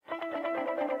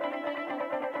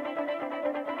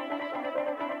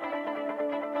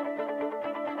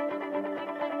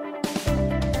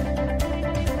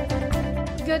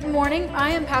Good morning. I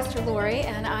am Pastor Lori,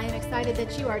 and I am excited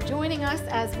that you are joining us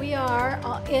as we are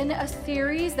in a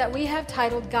series that we have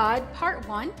titled God Part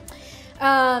 1.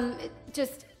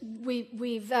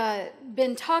 We've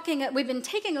been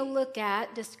taking a look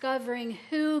at discovering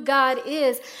who God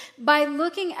is by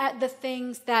looking at the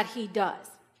things that He does.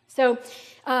 So,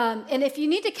 and if you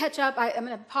need to catch up, I'm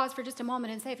going to pause for just a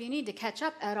moment and say, if you need to catch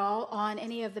up at all on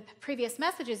any of the previous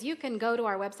messages, you can go to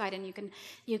our website and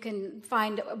you can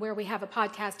find where we have a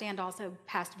podcast and also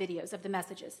past videos of the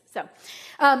messages. So,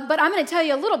 but I'm going to tell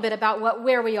you a little bit about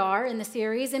where we are in the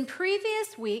series. In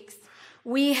previous weeks,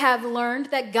 we have learned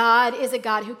that God is a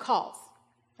God who calls,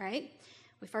 right?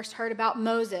 We first heard about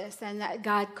Moses and that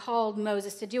God called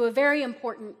Moses to do a very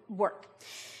important work.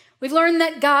 We've learned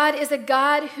that God is a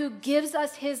God who gives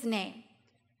us His name,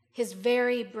 His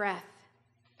very breath.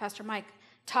 Pastor Mike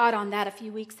taught on that a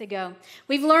few weeks ago.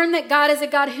 We've learned that God is a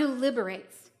God who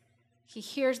liberates. He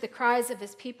hears the cries of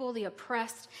His people, the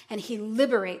oppressed, and He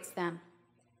liberates them.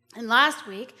 And last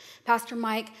week, Pastor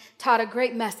Mike taught a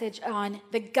great message on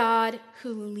the God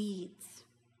who leads.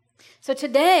 So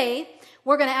today,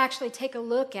 we're going to actually take a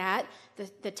look at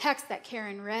the text that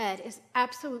Karen read is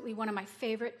absolutely one of my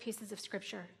favorite pieces of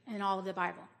scripture in all of the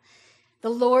Bible. The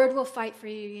Lord will fight for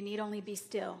you. You need only be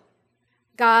still.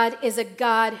 God is a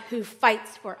God who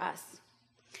fights for us.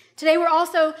 Today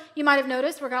you might have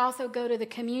noticed, we're going to also go to the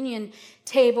communion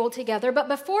table together. But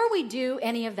before we do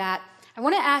any of that, I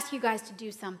want to ask you guys to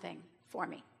do something for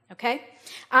me, okay?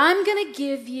 I'm going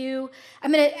to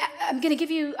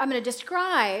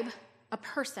describe a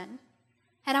person,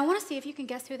 and I want to see if you can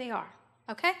guess who they are.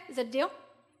 Okay? Is that a deal?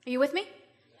 Are you with me?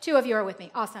 2 of you are with me.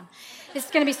 Awesome. This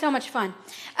is going to be so much fun.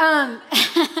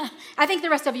 I think the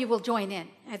rest of you will join in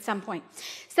at some point.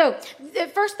 So the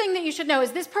first thing that you should know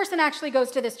is this person actually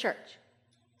goes to this church.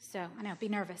 So I know, be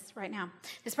nervous right now.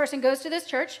 This person goes to this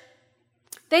church.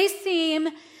 They seem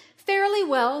fairly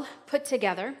well put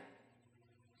together.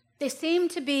 They seem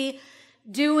to be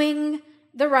doing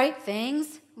the right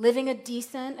things, living a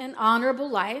decent and honorable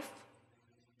life.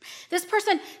 This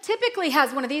person typically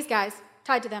has one of these guys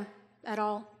tied to them at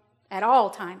all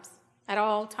times.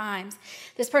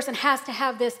 This person has to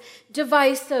have this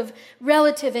device of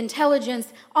relative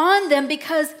intelligence on them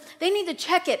because they need to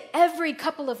check it every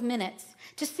couple of minutes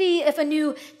to see if a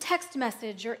new text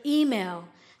message or email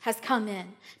has come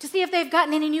in, to see if they've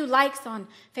gotten any new likes on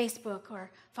Facebook or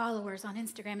followers on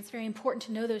Instagram. It's very important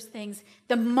to know those things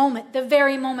the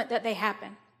very moment that they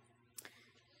happen.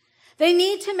 They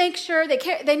need to make sure they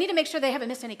haven't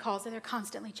missed any calls, that they're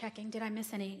constantly checking. Did I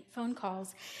miss any phone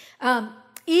calls?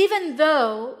 Even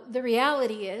though the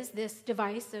reality is this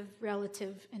device of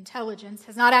relative intelligence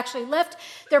has not actually left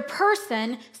their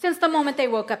person since the moment they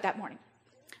woke up that morning.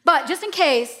 But just in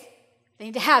case, they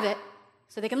need to have it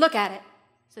so they can look at it,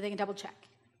 so they can double check.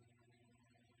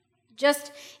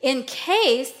 Just in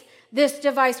case this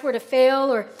device were to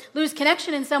fail or lose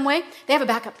connection in some way, they have a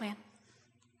backup plan.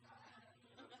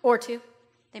 Or 2.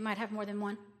 They might have more than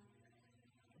one.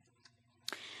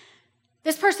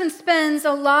 This person spends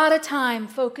a lot of time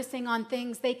focusing on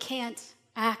things they can't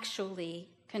actually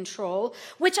control,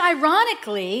 which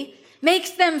ironically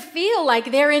makes them feel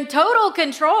like they're in total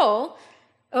control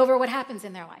over what happens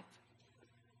in their life.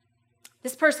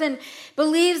 This person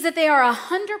believes that they are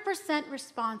 100%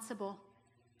 responsible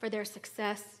for their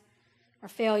success or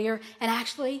failure, and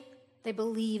actually they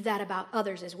believe that about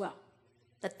others as well,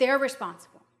 that they're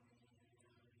responsible.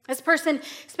 This person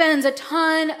spends a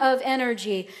ton of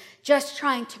energy just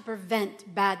trying to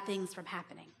prevent bad things from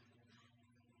happening.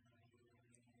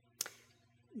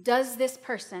 Does this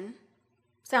person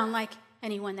sound like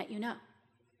anyone that you know?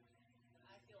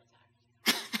 I feel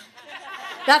attacked.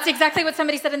 That's exactly what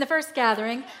somebody said in the first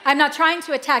gathering. I'm not trying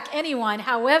to attack anyone.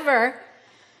 However,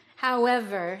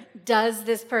 does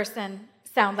this person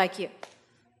sound like you?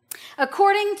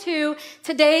 According to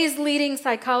today's leading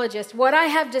psychologist, what I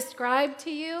have described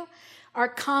to you are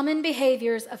common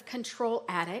behaviors of control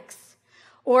addicts,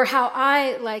 or how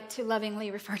I like to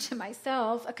lovingly refer to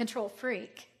myself, a control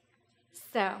freak.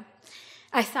 So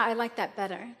I thought I like that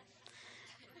better.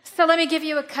 So let me give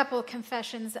you a couple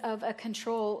confessions of a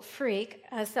control freak,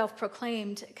 a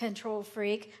self-proclaimed control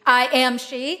freak. I am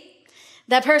she.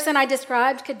 That person I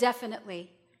described could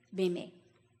definitely be me.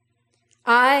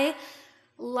 I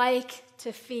want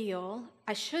to feel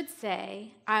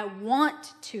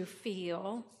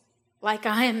like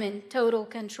I am in total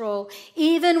control,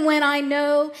 even when I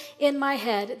know in my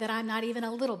head that I'm not even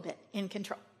a little bit in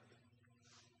control.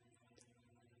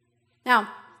 Now,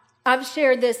 I've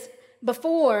shared this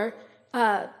before,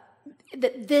 that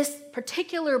this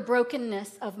particular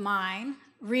brokenness of mine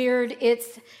reared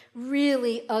its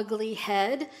really ugly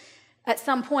head. At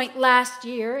some point last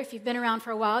year, if you've been around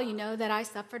for a while, you know that I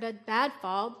suffered a bad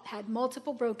fall, had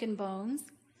multiple broken bones,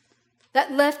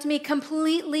 that left me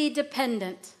completely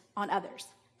dependent on others.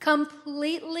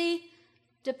 Completely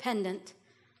dependent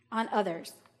on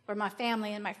others, for my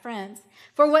family and my friends,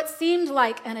 for what seemed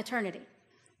like an eternity.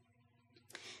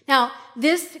 Now,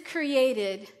 this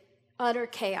created utter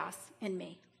chaos in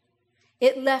me.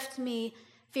 It left me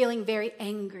feeling very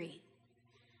angry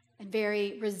and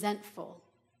very resentful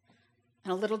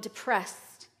and a little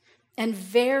depressed and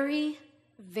very,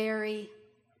 very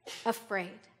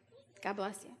afraid. God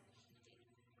bless you.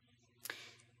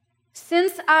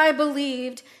 Since I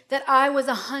believed that I was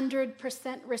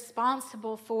 100%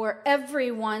 responsible for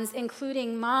everyone's,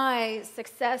 including my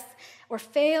success or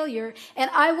failure, and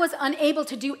I was unable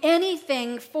to do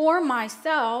anything for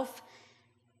myself,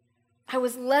 I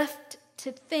was left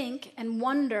to think and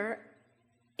wonder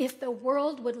if the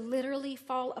world would literally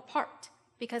fall apart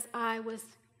because I was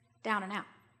down and out.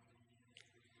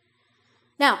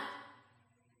 Now,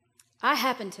 I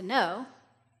happen to know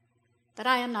that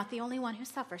I am not the only one who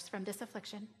suffers from this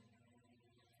affliction.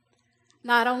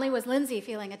 Not only was Lindsay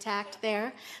feeling attacked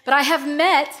there, but I have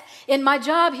met in my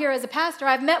job here as a pastor,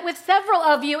 I've met with several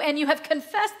of you, and you have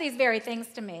confessed these very things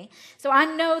to me. So I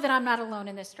know that I'm not alone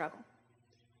in this struggle.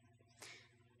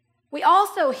 We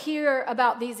also hear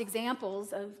about these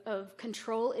examples of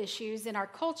control issues in our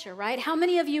culture, right? How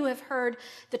many of you have heard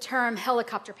the term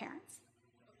helicopter parents?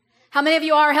 How many of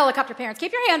you are helicopter parents?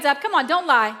 Keep your hands up. Come on, don't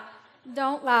lie.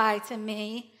 Don't lie to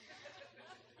me.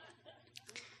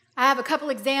 I have a couple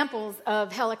examples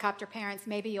of helicopter parents.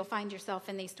 Maybe you'll find yourself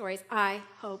in these stories. I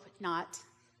hope not.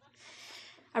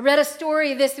 I read a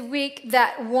story this week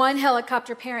that one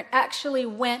helicopter parent actually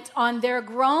went on their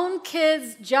grown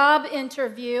kid's job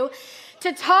interview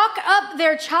to talk up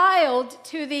their child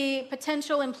to the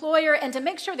potential employer and to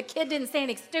make sure the kid didn't say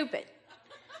anything stupid.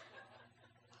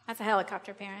 That's a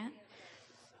helicopter parent.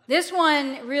 This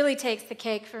one really takes the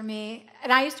cake for me.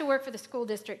 And I used to work for the school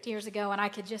district years ago, and I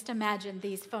could just imagine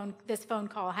this phone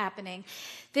call happening.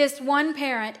 This one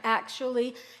parent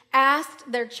actually asked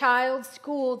their child's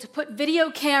school to put video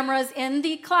cameras in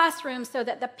the classroom so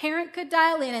that the parent could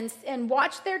dial in and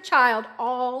watch their child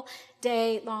all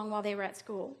day long while they were at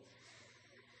school.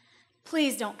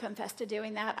 Please don't confess to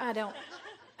doing that. I don't.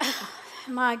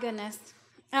 My goodness.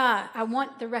 I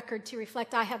want the record to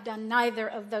reflect I have done neither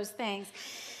of those things.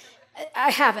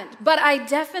 I haven't, but I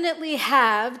definitely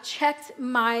have checked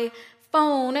my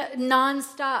phone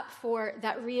nonstop for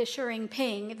that reassuring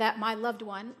ping that my loved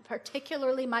one,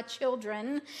 particularly my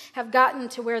children, have gotten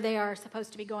to where they are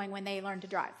supposed to be going when they learn to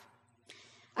drive.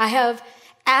 I have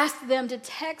asked them to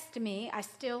text me. I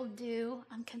still do.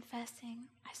 I'm confessing.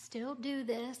 I still do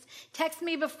this. Text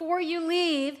me before you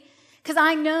leave, because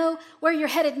I know where you're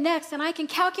headed next, and I can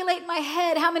calculate in my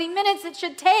head how many minutes it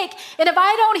should take. And if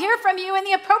I don't hear from you in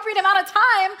the appropriate amount of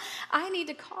time, I need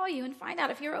to call you and find out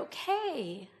if you're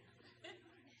okay.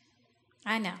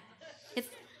 I know.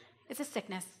 It's a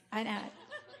sickness. I know it.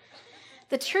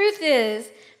 The truth is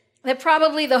that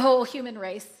probably the whole human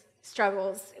race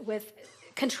struggles with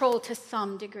control to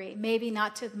some degree, maybe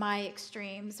not to my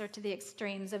extremes or to the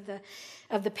extremes of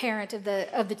the parent of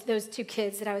those two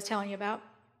kids that I was telling you about.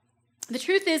 The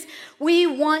truth is, we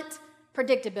want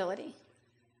predictability.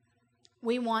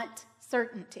 We want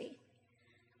certainty.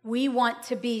 We want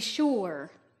to be sure.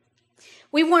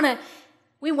 We want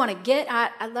to get,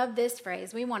 I love this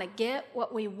phrase, we want to get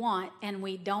what we want, and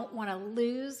we don't want to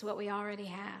lose what we already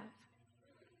have.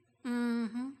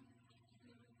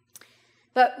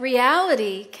 But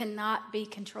reality cannot be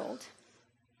controlled,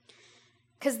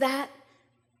 because that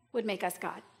would make us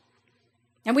God.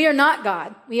 And we are not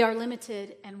God. We are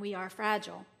limited and we are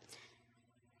fragile.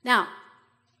 Now,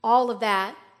 all of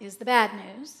that is the bad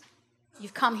news.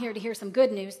 You've come here to hear some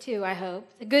good news too, I hope.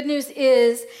 The good news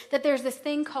is that there's this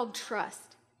thing called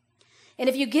trust. And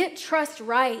if you get trust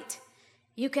right,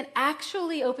 you can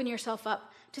actually open yourself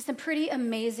up to some pretty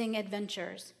amazing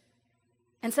adventures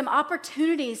and some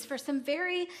opportunities for some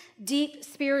very deep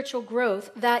spiritual growth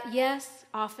that, yes,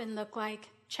 often look like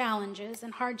challenges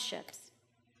and hardships.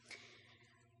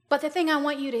 But the thing I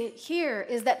want you to hear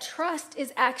is that trust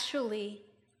is actually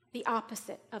the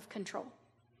opposite of control.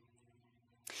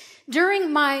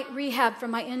 During my rehab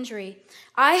from my injury,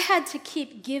 I had to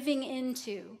keep giving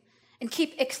into and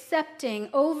keep accepting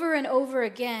over and over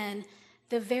again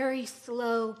the very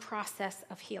slow process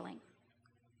of healing.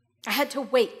 I had to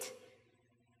wait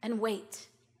and wait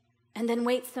and then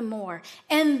wait some more.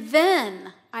 And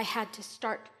then I had to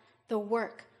start the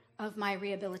work of my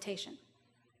rehabilitation.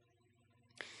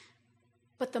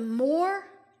 But the more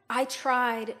I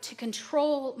tried to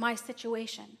control my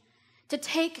situation, to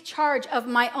take charge of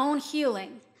my own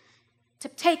healing, to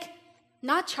take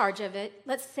not charge of it,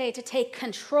 let's say to take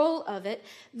control of it,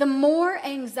 the more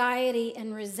anxiety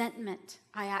and resentment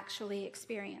I actually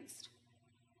experienced.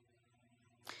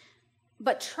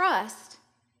 But trust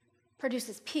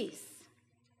produces peace.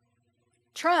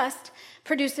 Trust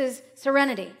produces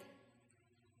serenity.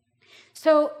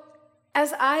 So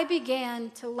as I began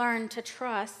to learn to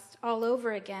trust all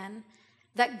over again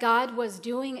that God was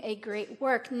doing a great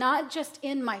work, not just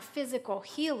in my physical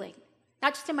healing,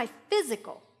 not just in my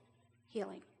physical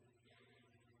healing,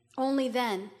 only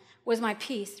then was my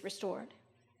peace restored.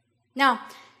 Now,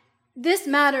 this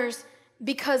matters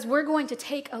because we're going to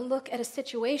take a look at a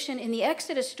situation in the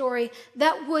Exodus story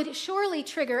that would surely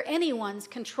trigger anyone's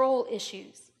control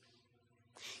issues.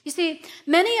 You see,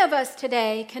 many of us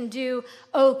today can do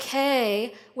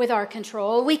okay with our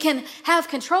control. We can have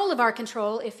control of our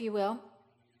control, if you will,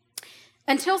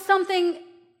 until something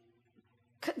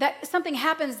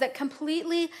happens that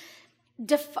completely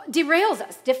derails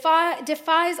us,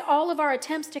 defies all of our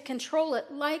attempts to control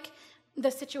it, like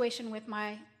the situation with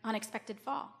my unexpected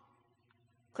fall.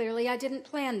 Clearly, I didn't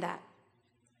plan that.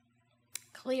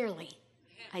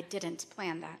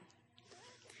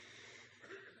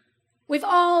 We've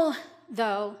all,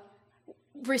 though,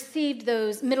 received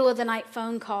those middle-of-the-night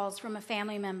phone calls from a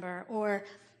family member or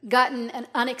gotten an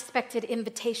unexpected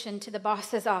invitation to the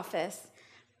boss's office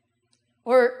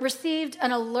or received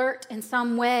an alert in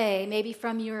some way, maybe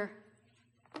from your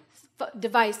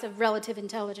device of relative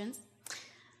intelligence,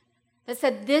 that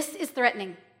said, this is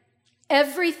threatening.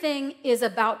 Everything is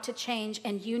about to change,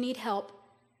 and you need help,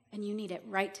 and you need it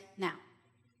right now.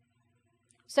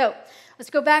 So let's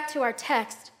go back to our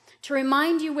text to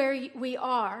remind you where we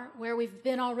are, where we've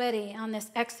been already on this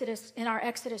Exodus, in our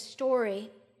Exodus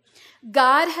story.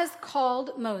 God has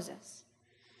called Moses.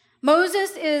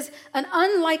 Moses is an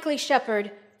unlikely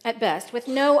shepherd at best, with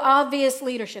no obvious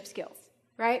leadership skills,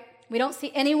 right? We don't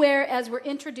see anywhere as we're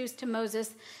introduced to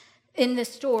Moses in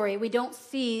this story, we don't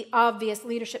see obvious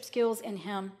leadership skills in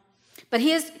him. But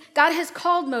God has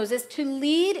called Moses to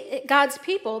lead God's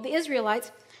people, the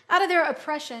Israelites, out of their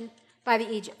oppression by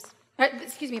the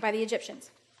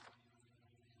Egyptians.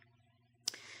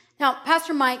 Now,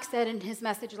 Pastor Mike said in his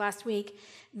message last week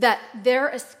that their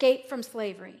escape from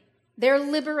slavery, their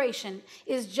liberation,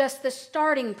 is just the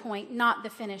starting point, not the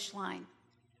finish line.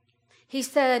 He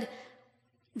said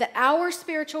that our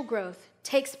spiritual growth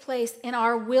takes place in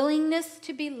our willingness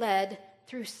to be led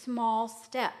through small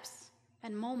steps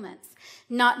and moments,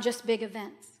 not just big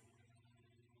events.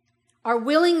 Our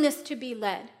willingness to be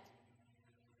led,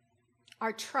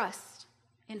 our trust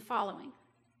in following.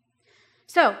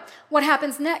 So, what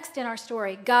happens next in our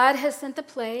story? God has sent the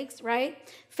plagues, right?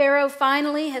 Pharaoh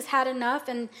finally has had enough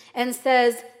and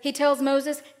says, he tells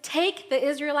Moses, take the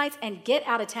Israelites and get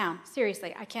out of town.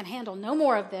 Seriously, I can't handle no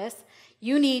more of this.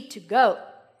 You need to go.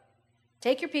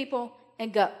 Take your people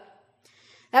and go.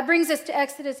 That brings us to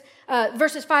Exodus,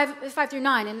 verses 5 through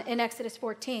 9 in Exodus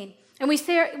 14. And we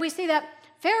see that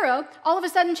Pharaoh all of a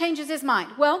sudden changes his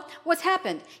mind. Well, what's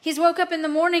happened? He's woke up in the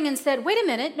morning and said, wait a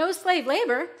minute, no slave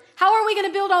labor. How are we going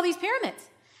to build all these pyramids?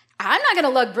 I'm not going to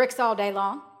lug bricks all day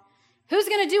long. Who's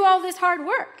going to do all this hard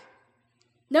work?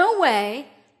 No way,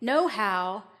 no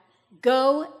how.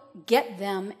 Go get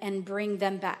them and bring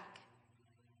them back.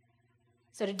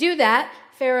 So to do that,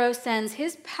 Pharaoh sends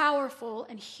his powerful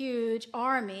and huge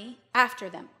army after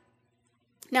them.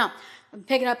 Now,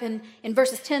 picking up in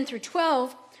verses 10 through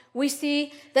 12, we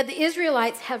see that the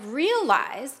Israelites have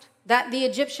realized that the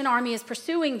Egyptian army is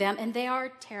pursuing them, and they are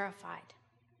terrified.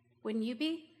 Wouldn't you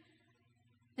be?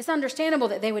 It's understandable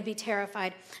that they would be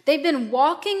terrified. They've been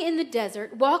walking in the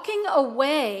desert, walking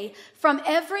away from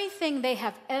everything they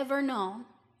have ever known,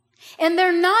 and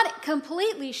they're not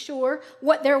completely sure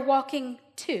what they're walking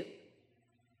to.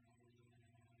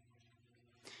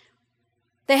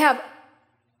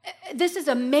 This is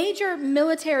a major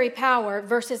military power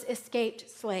versus escaped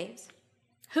slaves.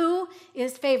 Who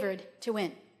is favored to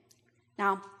win?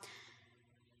 Now,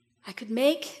 I could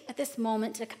make at this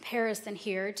moment a comparison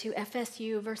here to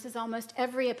FSU versus almost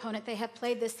every opponent they have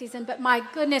played this season, but my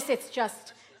goodness, it's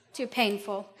just too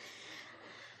painful.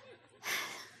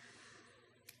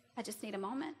 I just need a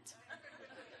moment.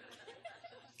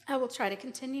 I will try to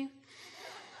continue.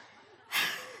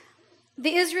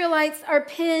 The Israelites are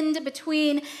pinned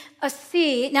between a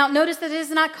sea. Now, notice that it is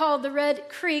not called the Red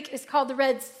Creek, it's called the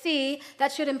Red Sea.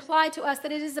 That should imply to us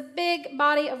that it is a big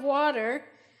body of water.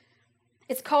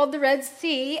 It's called the Red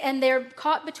Sea, and they're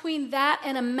caught between that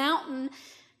and a mountain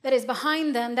that is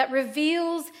behind them that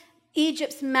reveals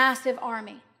Egypt's massive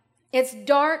army. It's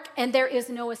dark and there is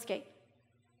no escape.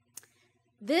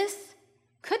 This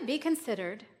could be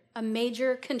considered a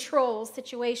major control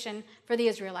situation for the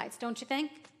Israelites, don't you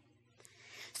think?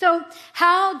 So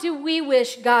how do we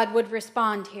wish God would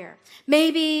respond here?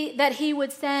 Maybe that he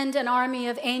would send an army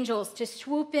of angels to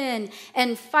swoop in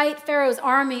and fight Pharaoh's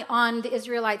army on the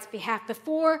Israelites' behalf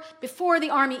before the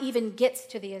army even gets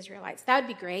to the Israelites. That would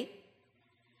be great.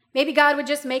 Maybe God would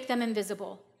just make them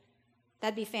invisible.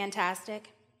 That'd be fantastic.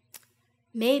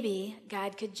 Maybe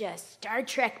God could just Star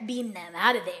Trek beam them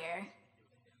out of there.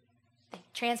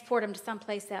 Transport them to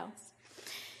someplace else.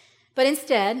 But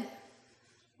instead,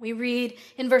 we read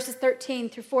in verses 13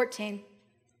 through 14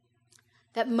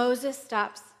 that Moses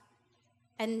stops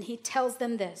and he tells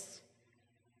them this: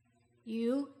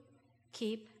 you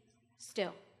keep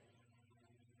still.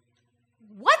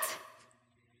 What?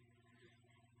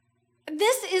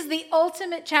 This is the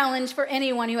ultimate challenge for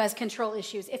anyone who has control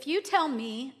issues. If you tell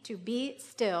me to be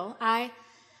still,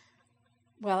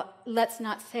 well, let's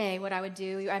not say what I would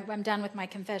do. I'm done with my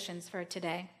confessions for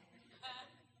today.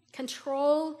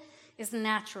 Control is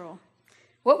natural.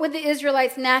 What would the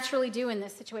Israelites naturally do in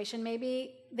this situation?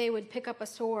 Maybe they would pick up a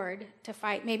sword to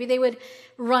fight. Maybe they would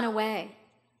run away.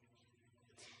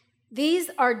 These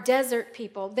are desert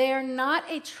people. They are not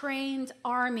a trained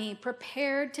army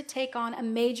prepared to take on a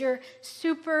major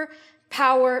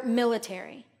superpower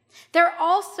military. They're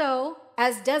also,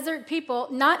 as desert people,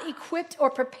 not equipped or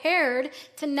prepared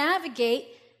to navigate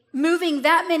moving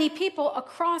that many people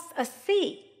across a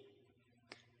sea.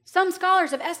 Some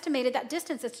scholars have estimated that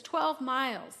distance is 12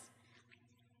 miles.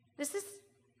 This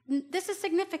is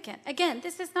significant. Again,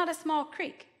 this is not a small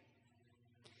creek.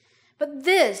 But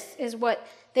this is what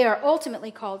they are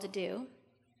ultimately called to do.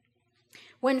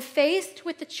 When faced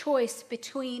with the choice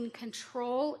between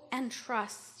control and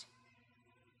trust,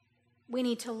 we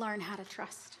need to learn how to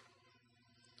trust.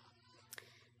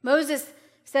 Moses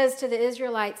says to the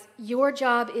Israelites, your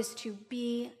job is to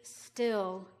be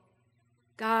still.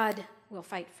 God will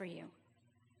fight for you.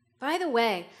 By the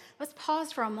way, let's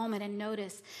pause for a moment and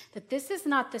notice that this is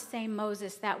not the same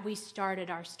Moses that we started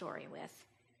our story with,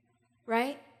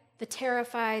 right? The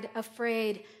terrified,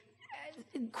 afraid,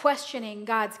 questioning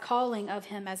God's calling of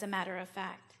him, as a matter of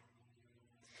fact.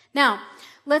 Now,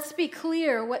 let's be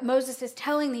clear what Moses is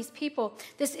telling these people.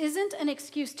 This isn't an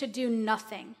excuse to do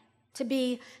nothing, to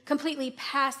be completely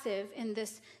passive in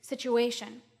this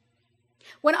situation.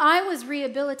 When I was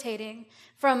rehabilitating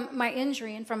from my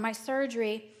injury and from my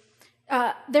surgery,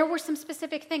 there were some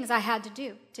specific things I had to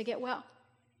do to get well.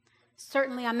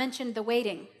 Certainly, I mentioned the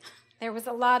waiting. There was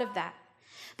a lot of that.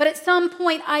 But at some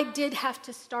point, I did have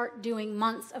to start doing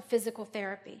months of physical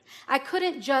therapy. I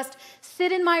couldn't just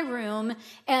sit in my room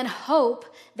and hope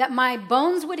that my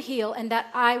bones would heal and that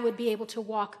I would be able to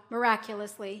walk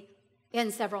miraculously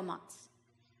in several months.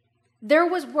 There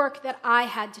was work that I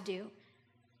had to do.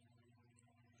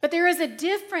 But there is a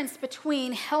difference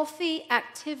between healthy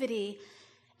activity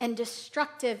and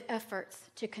destructive efforts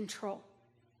to control.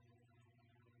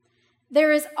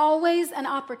 There is always an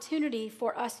opportunity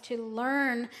for us to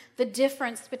learn the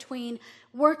difference between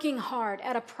working hard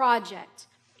at a project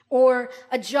or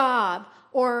a job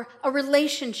or a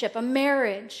relationship, a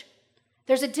marriage.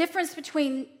 There's a difference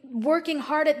between working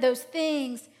hard at those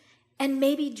things and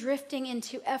maybe drifting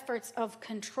into efforts of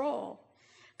control.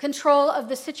 Control of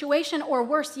the situation, or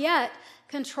worse yet,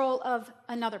 control of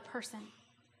another person.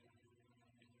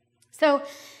 So,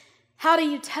 how do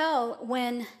you tell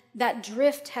when that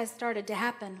drift has started to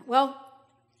happen? Well,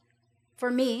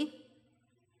 for me,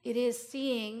 it is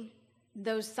seeing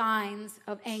those signs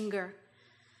of anger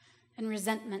and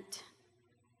resentment,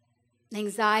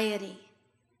 anxiety,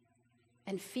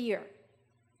 and fear.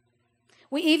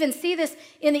 We even see this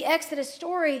in the Exodus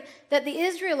story that the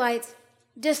Israelites,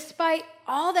 despite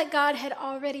all that God had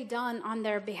already done on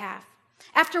their behalf,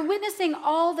 after witnessing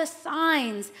all the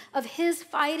signs of his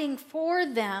fighting for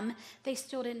them, they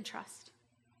still didn't trust.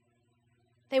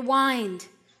 They whined,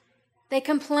 they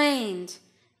complained,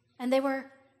 and they were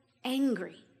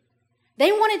angry.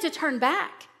 They wanted to turn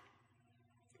back.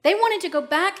 They wanted to go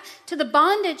back to the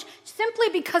bondage simply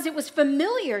because it was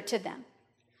familiar to them.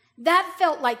 That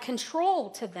felt like control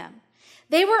to them.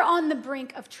 They were on the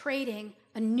brink of trading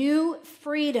a new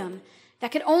freedom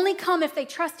that could only come if they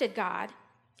trusted God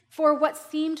for what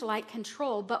seemed like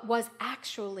control, but was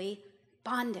actually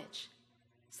bondage,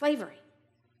 slavery.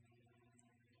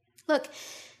 Look,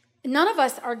 none of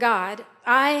us are God.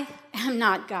 I am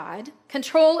not God.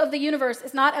 Control of the universe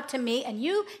is not up to me, and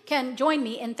you can join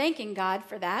me in thanking God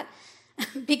for that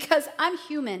because I'm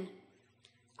human.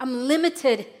 I'm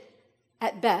limited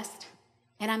at best,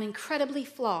 and I'm incredibly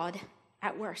flawed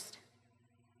at worst.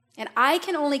 And I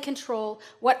can only control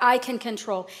what I can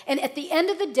control. And at the end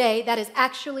of the day, that is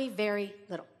actually very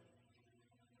little.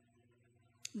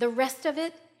 The rest of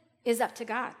it is up to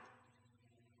God.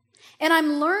 And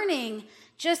I'm learning,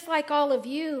 just like all of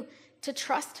you, to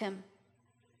trust him.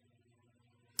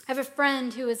 I have a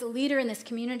friend who is a leader in this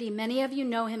community. Many of you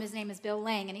know him. His name is Bill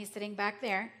Lang, and he's sitting back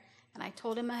there. And I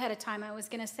told him ahead of time I was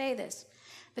going to say this.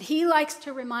 But he likes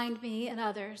to remind me and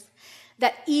others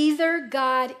that either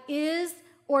God is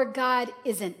or God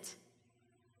isn't.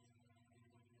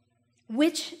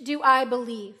 Which do I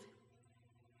believe?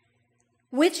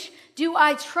 Which do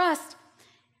I trust?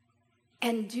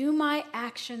 And do my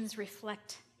actions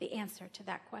reflect the answer to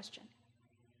that question?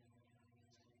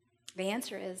 The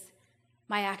answer is,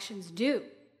 my actions do.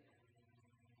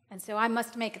 And so I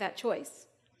must make that choice.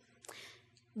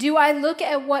 Do I look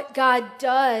at what God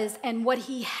does and what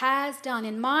he has done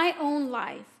in my own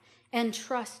life and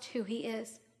trust who he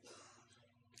is?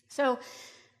 So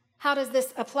how does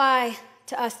this apply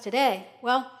to us today?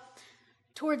 Well,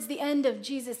 towards the end of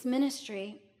Jesus'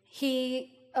 ministry,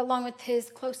 he, along with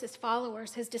his closest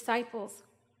followers, his disciples,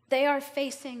 they are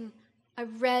facing a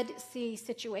Red Sea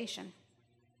situation.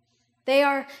 They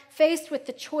are faced with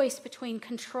the choice between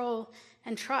control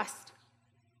and trust.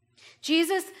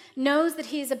 Jesus knows that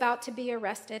he's about to be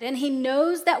arrested, and he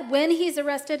knows that when he's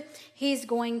arrested, he's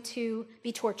going to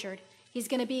be tortured. He's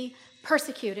going to be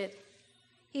persecuted.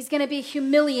 He's going to be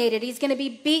humiliated. He's going to be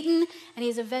beaten, and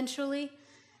he's eventually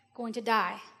going to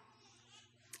die.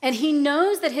 And he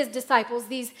knows that his disciples,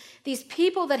 these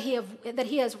people that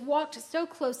he has walked so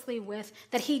closely with,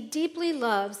 that he deeply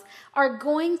loves, are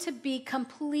going to be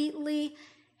completely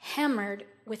hammered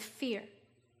with fear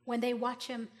when they watch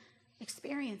him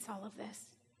experience all of this.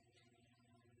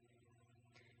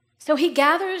 So he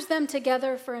gathers them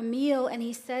together for a meal, and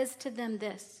he says to them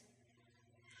this: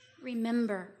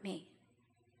 remember me.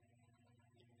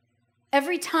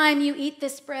 Every time you eat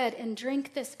this bread and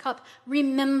drink this cup,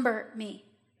 remember me.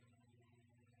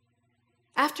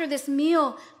 After this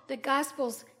meal, the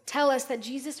Gospels tell us that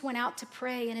Jesus went out to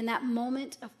pray, and in that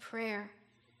moment of prayer,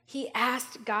 he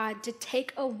asked God to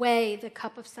take away the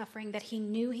cup of suffering that he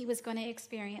knew he was going to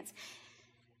experience.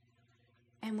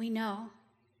 And we know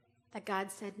that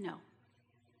God said no.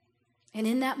 And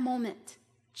in that moment,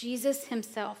 Jesus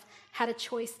himself had a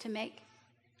choice to make.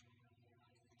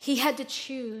 He had to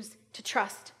choose to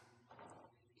trust.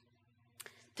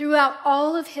 Throughout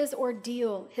all of his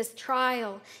ordeal, his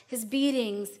trial, his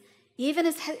beatings, even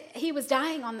as he was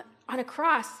dying on a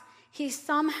cross, he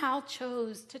somehow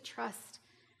chose to trust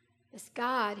this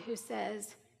God who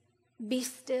says, be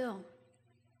still.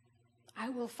 I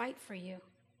will fight for you.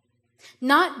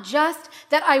 Not just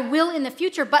that I will in the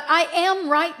future, but I am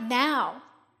right now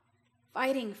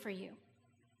fighting for you.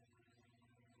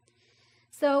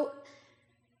 So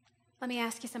let me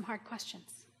ask you some hard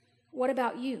questions. What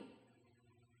about you?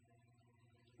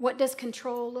 What does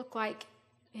control look like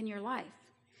in your life?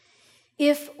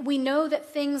 If we know that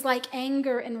things like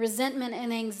anger and resentment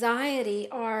and anxiety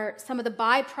are some of the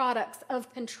byproducts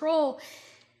of control,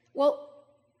 well,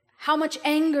 how much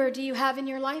anger do you have in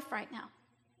your life right now?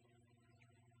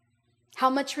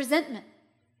 How much resentment?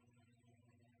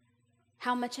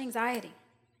 How much anxiety?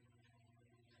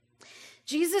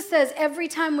 Jesus says every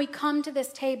time we come to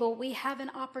this table, we have an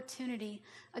opportunity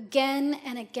again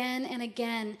and again and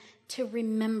again to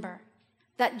remember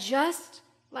that just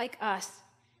like us,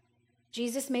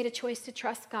 Jesus made a choice to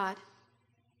trust God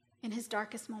in his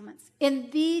darkest moments, in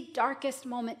the darkest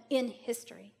moment in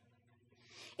history.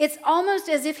 It's almost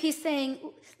as if he's saying,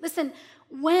 listen,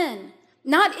 when,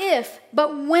 not if,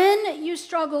 but when you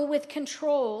struggle with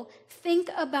control, think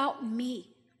about me.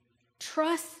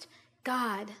 Trust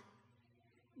God.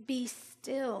 Be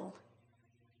still.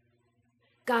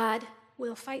 God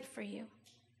will fight for you.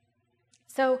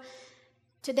 So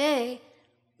today,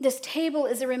 this table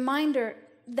is a reminder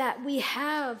that we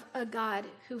have a God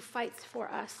who fights for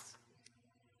us.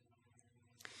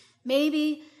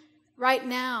 Maybe right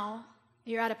now,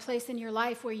 you're at a place in your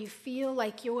life where you feel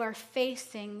like you are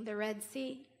facing the Red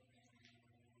Sea,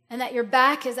 and that your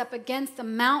back is up against a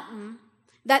mountain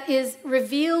that is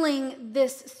revealing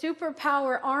this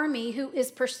superpower army who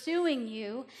is pursuing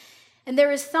you, and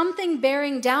there is something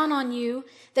bearing down on you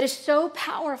that is so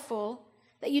powerful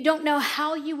that you don't know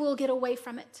how you will get away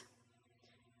from it.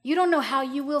 You don't know how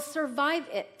you will survive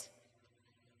it.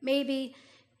 Maybe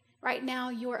right now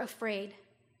you're afraid.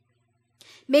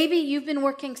 Maybe you've been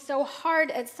working so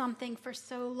hard at something for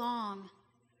so long,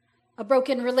 a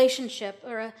broken relationship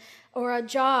or a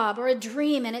job or a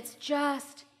dream, and it's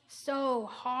just so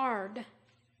hard.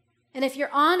 And if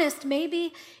you're honest,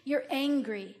 maybe you're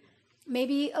angry.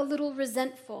 maybe a little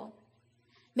resentful.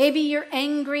 Maybe you're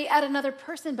angry at another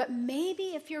person, but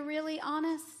maybe if you're really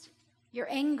honest, you're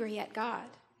angry at God.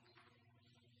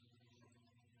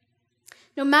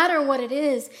 No matter what it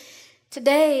is,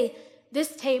 today,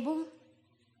 this table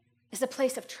is a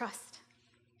place of trust,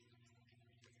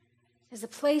 is a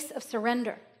place of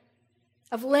surrender,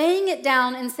 of laying it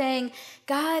down and saying,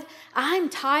 God, I'm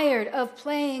tired of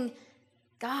playing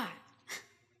God,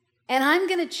 and I'm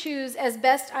going to choose as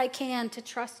best I can to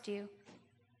trust you.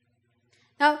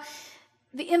 Now,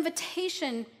 the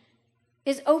invitation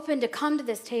is open to come to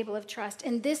this table of trust,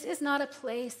 and this is not a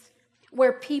place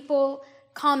where people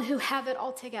come who have it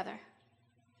all together.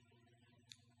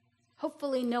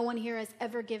 Hopefully, no one here has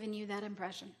ever given you that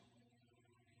impression.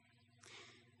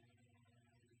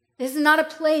 This is not a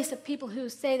place of people who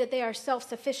say that they are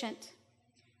self-sufficient.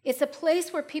 It's a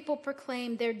place where people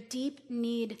proclaim their deep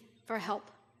need for help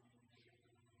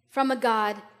from a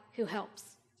God who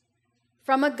helps,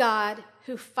 from a God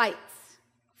who fights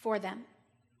for them.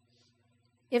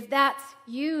 If that's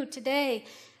you today,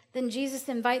 then Jesus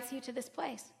invites you to this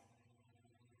place.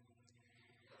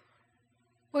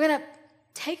 We're going to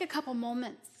take a couple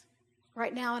moments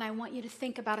right now, and I want you to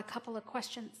think about a couple of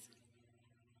questions.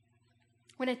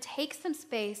 We're going to take some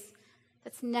space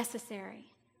that's necessary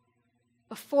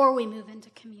before we move into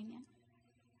communion.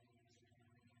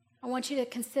 I want you to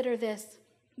consider this.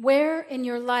 Where in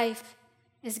your life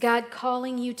is God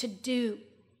calling you to do,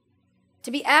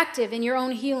 to be active in your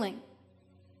own healing?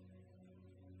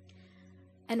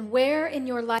 And where in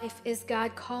your life is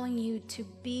God calling you to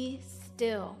be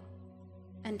still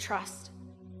and trust,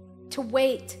 to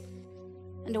wait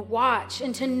and to watch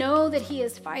and to know that He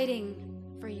is fighting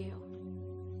for you?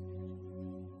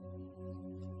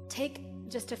 Take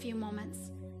just a few moments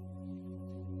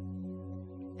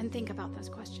and think about those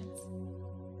questions.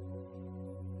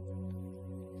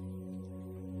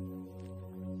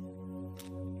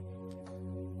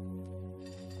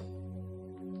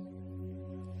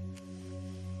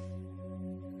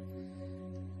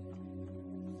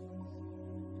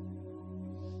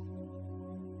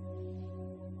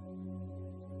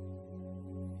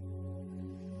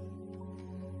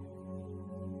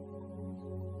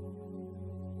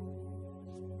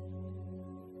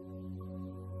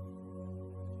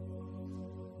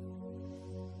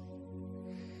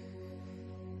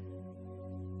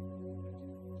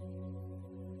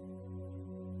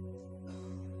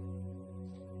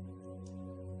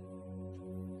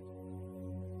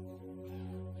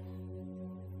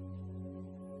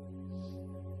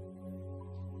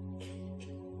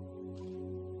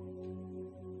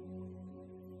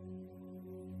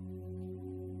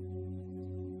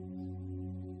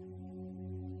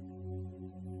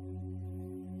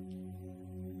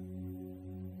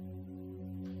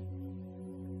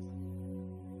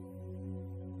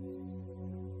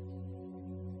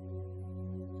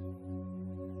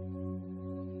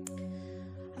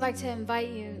 I'd like to invite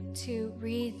you to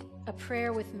read a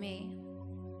prayer with me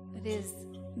that is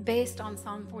based on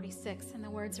Psalm 46, and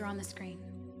the words are on the screen.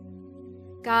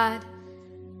 God,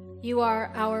 you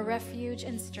are our refuge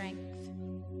and strength.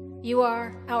 You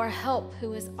are our help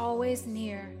who is always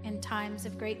near in times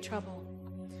of great trouble.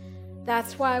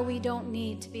 That's why we don't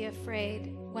need to be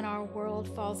afraid when our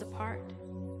world falls apart,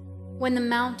 when the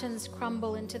mountains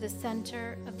crumble into the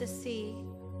center of the sea,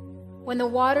 when the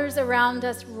waters around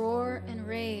us roar and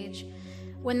rage,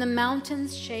 when the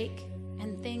mountains shake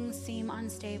and things seem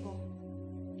unstable.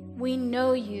 We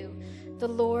know you, the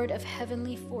Lord of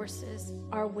heavenly forces,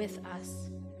 are with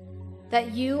us,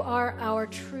 that you are our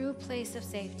true place of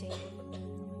safety.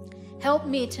 Help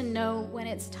me to know when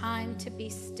it's time to be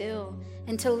still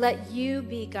and to let you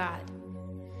be God.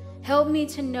 Help me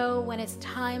to know when it's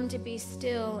time to be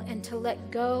still and to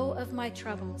let go of my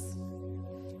troubles.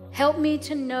 Help me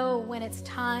to know when it's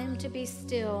time to be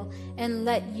still and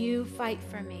let you fight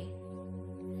for me.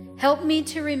 Help me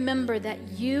to remember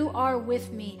that you are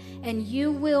with me and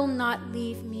you will not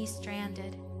leave me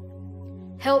stranded.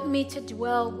 Help me to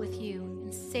dwell with you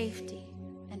in safety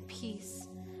and peace.